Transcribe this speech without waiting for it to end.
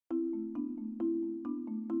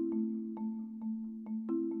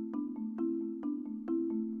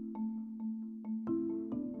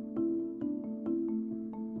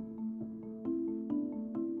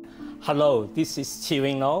Hello, this is Chi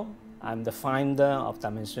Wing Lo. I'm the founder of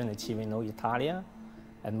Dimensione Chi Wing Lo Italia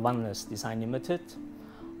and Oneness Design Limited.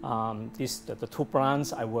 The two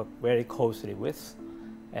brands I work very closely with,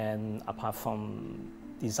 and apart from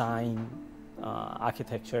design,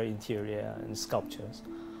 architecture, interior, and sculptures,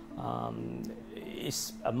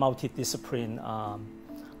 it's a multidisciplinary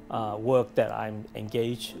work that I'm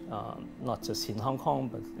engaged, not just in Hong Kong,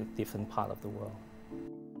 but in different parts of the world.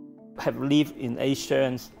 I have lived in Asia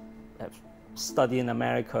and have studied in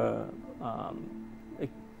America.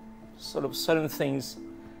 Sort of certain things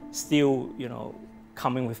still,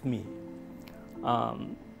 coming with me.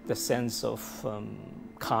 The sense of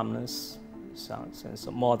calmness, sense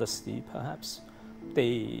of modesty, perhaps.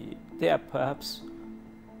 They are perhaps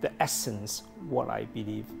the essence, what I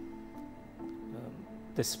believe,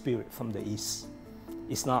 the spirit from the East.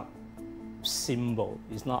 It's not symbol,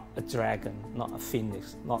 it's not a dragon, not a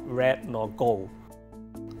phoenix, not red nor gold.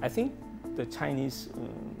 I think the Chinese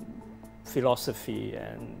philosophy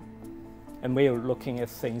and way of looking at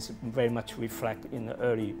things very much reflect in the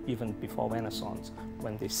early, even before Renaissance,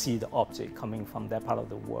 when they see the object coming from that part of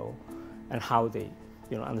the world and how they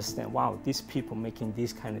understand, wow, these people making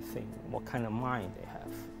this kind of thing, what kind of mind they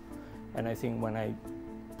have. And I think when I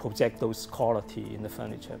project those qualities in the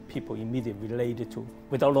furniture, people immediately relate it to,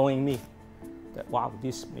 without knowing me, that wow,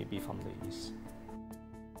 this may be from the East.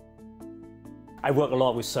 I work a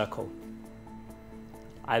lot with circle.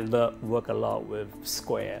 I work a lot with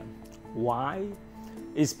square. Why?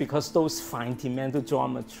 It's because those fine dimensional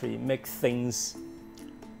geometry make things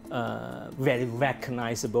very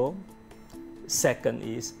recognizable. Second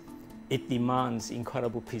is, it demands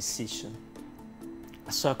incredible precision.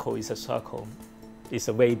 A circle is a circle. It's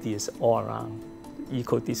a radius all around,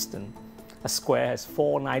 equidistant. A square has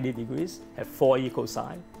 490 degrees, has 4 equal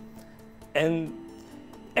sides. And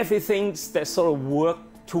everything that sort of work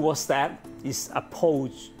towards that is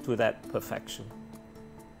approach to that perfection.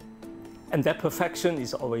 And that perfection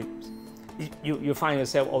is always, you find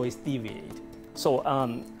yourself always deviate. So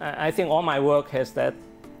I think all my work has that,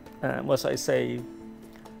 what I say,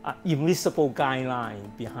 invisible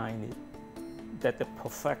guideline behind it, that the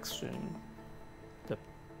perfection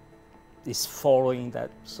is following that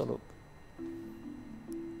sort of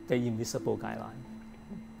the invisible guideline.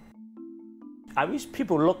 I wish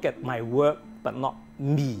people look at my work, but not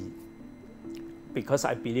me, because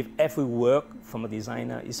I believe every work from a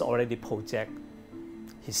designer is already project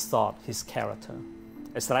his thought, his character.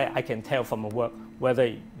 It's like I can tell from a work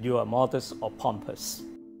whether you are modest or pompous.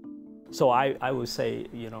 So I would say,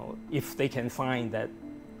 if they can find that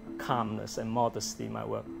calmness and modesty in my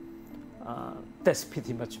work, that's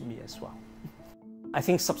pretty much me as well. I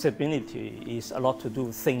think sustainability is a lot to do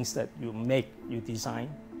with things that you design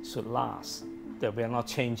should last, that we're not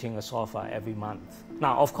changing a sofa every month.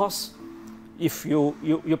 Now, of course, if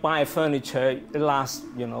you buy a furniture, it lasts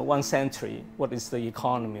 1 century, what is the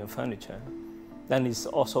economy of furniture? Then it's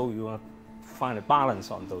also you find a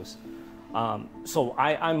balance on those. So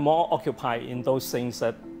I'm more occupied in those things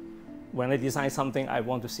that when I design something, I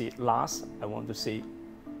want to see it last. I want to see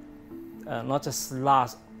not just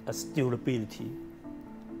last as durability,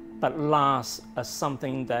 but last as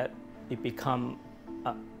something that it become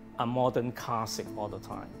a modern classic all the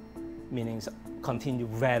time, meaning it's continue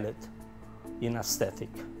valid in aesthetic,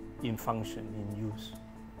 in function, in use,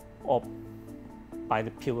 or by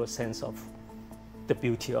the pure sense of the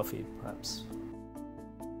beauty of it, perhaps.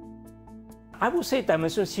 I would say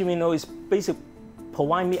Dimensione Chi Wing Lo is basically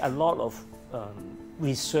provide me a lot of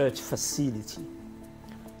research facility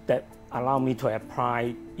that allow me to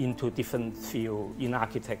apply into different fields in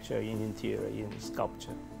architecture, in interior, in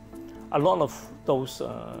sculpture. A lot of those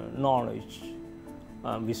knowledge,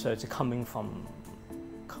 research coming from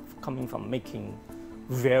making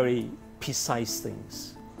very precise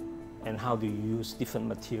things and how to use different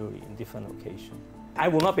material in different occasions. I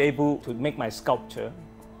will not be able to make my sculpture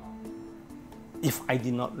if I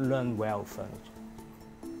did not learn well furniture.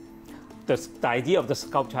 The idea of the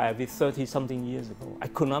sculpture I did 30-something years ago, I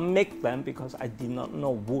could not make them because I did not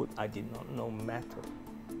know wood, I did not know metal.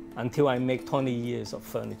 Until I make 20 years of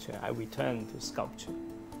furniture, I returned to sculpture.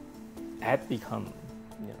 It had become,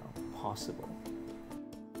 possible.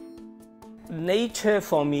 Nature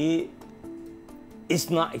for me is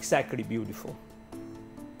not exactly beautiful.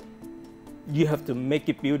 You have to make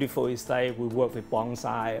it beautiful. It's like we work with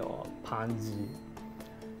bonsai or pansy.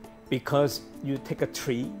 Because you take a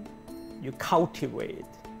tree, you cultivate it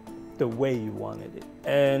the way you wanted it.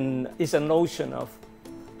 And it's a notion of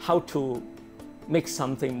how to make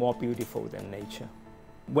something more beautiful than nature.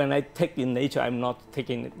 When I take in nature, I'm not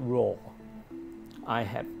taking it raw. I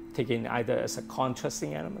have taken it either as a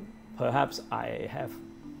contrasting element, perhaps I have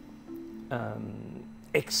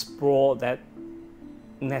explored that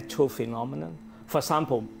natural phenomenon. For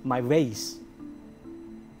example, my vase,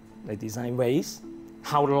 I design vase,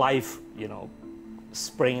 how life, you know,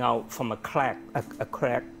 spring out from a crack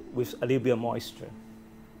with a little bit of moisture.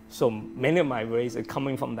 So many of my vases are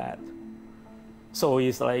coming from that. So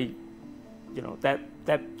it's like, you know,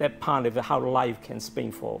 that part of how life can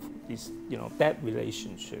spring forth is, you know, that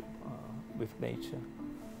relationship with nature.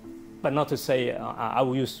 But not to say I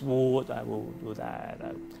will use wood, I will do that.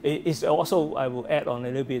 It's also, I will add on a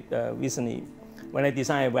little bit recently, when I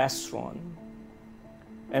design a restaurant,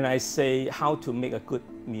 and I say how to make a good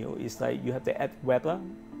meal, it's like you have to add weather,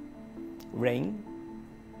 rain,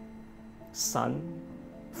 sun,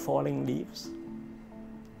 falling leaves,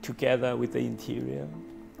 together with the interior,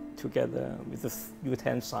 together with the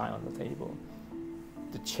utensil on the table,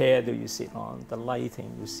 the chair that you sit on, the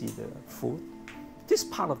lighting, you see the food. This is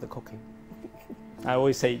part of the cooking. I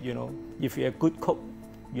always say, you know, if you're a good cook,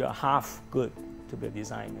 you're half good to be a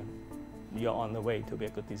designer. You're on the way to be a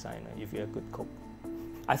good designer if you're a good cook.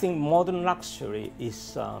 I think modern luxury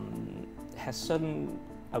is, has certain,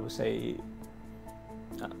 I would say,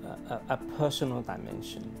 a personal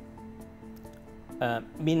dimension.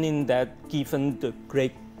 Meaning that given the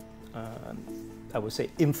great, I would say,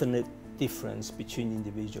 infinite difference between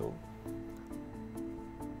individuals,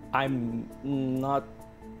 I'm not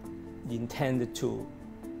intended to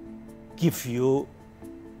give you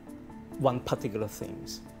one particular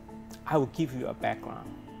things. I will give you a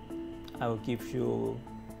background. I will give you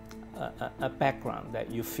a background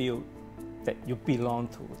that you feel that you belong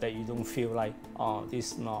to, that you don't feel like, oh,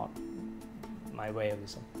 this is not my way of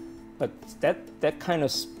this. But that kind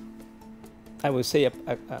of, I would say,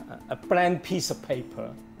 a blank piece of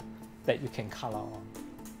paper that you can color on.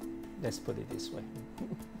 Let's put it this way.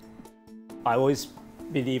 I always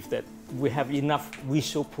believe that we have enough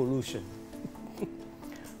visual pollution.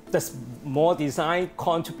 Does more design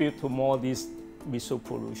contribute to more this visual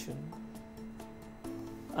pollution?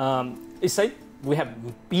 It's like we have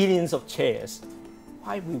billions of chairs.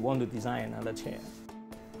 Why we want to design another chair?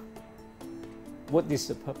 What is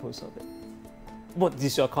the purpose of it? What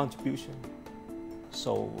is your contribution?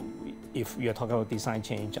 So if you're talking about design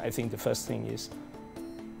change, I think the first thing is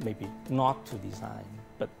maybe not to design,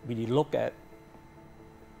 but really look at,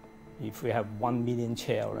 if we have 1 million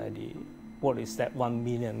chair already, what is that 1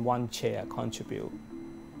 million, one chair contribute,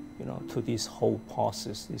 you know, to this whole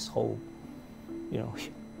process, this whole, you know,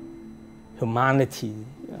 humanity,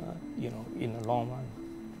 you know, in the long run.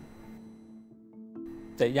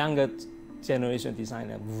 The younger generation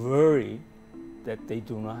designer worry that they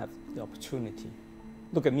do not have the opportunity.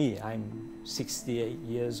 Look at me, I'm 68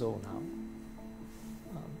 years old now.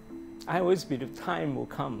 I always believe time will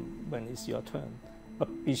come when it's your turn,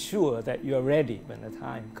 but be sure that you're ready when the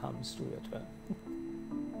time comes to your turn.